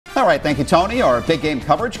All right, thank you, Tony. Our big game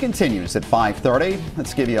coverage continues at 5:30.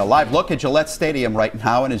 Let's give you a live look at Gillette Stadium right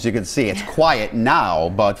now, and as you can see, it's quiet now,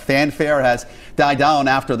 but fanfare has died down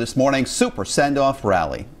after this morning's super send-off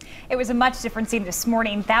rally. It was a much different scene this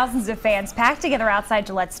morning. Thousands of fans packed together outside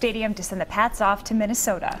Gillette Stadium to send the Pats off to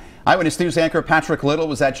Minnesota. Eyewitness News anchor Patrick Little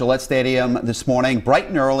was at Gillette Stadium this morning, bright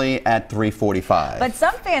and early at 3:45. But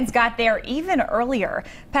some fans got there even earlier.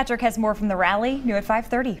 Patrick has more from the rally, new at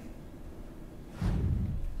 5:30.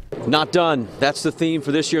 Not done. That's the theme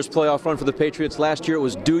for this year's playoff run for the Patriots. Last year it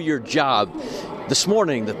was do your job. This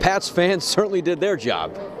morning, the Pats fans certainly did their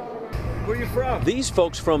job. Where are you from? These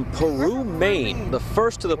folks from Peru, Maine, the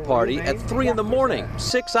first to the party at 3 in the morning,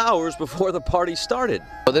 6 hours before the party started.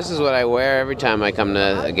 Well, this is what I wear every time I come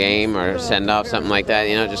to a game or send off something like that.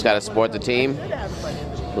 You know, just got to support the team.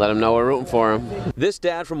 Let them know we're rooting for them. This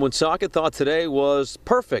dad from Woonsocket thought today was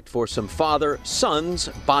perfect for some father-sons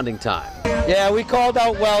bonding time. Yeah, we called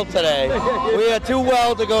out well today. We are too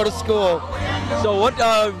well to go to school. So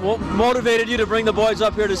what motivated you to bring the boys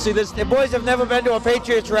up here to see this? The boys have never been to a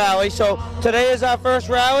Patriots rally, so today is our first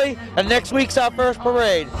rally, and next week's our first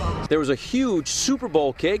parade. There was a huge Super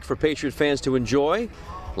Bowl cake for Patriot fans to enjoy.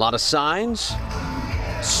 A lot of signs,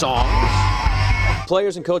 songs.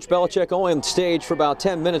 Players and Coach Belichick only on stage for about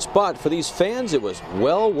 10 minutes, but for these fans, it was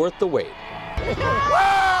well worth the wait.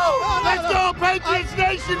 Whoa! Let's go, Patriots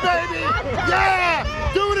Nation, baby!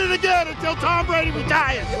 Yeah! Doing it again until Tom Brady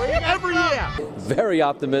retires. Every year. Very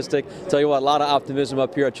optimistic. Tell you what, a lot of optimism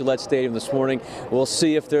up here at Gillette Stadium this morning. We'll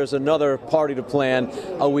see if there's another party to plan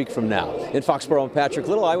a week from now. In Foxborough, I'm Patrick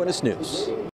Little, Eyewitness News.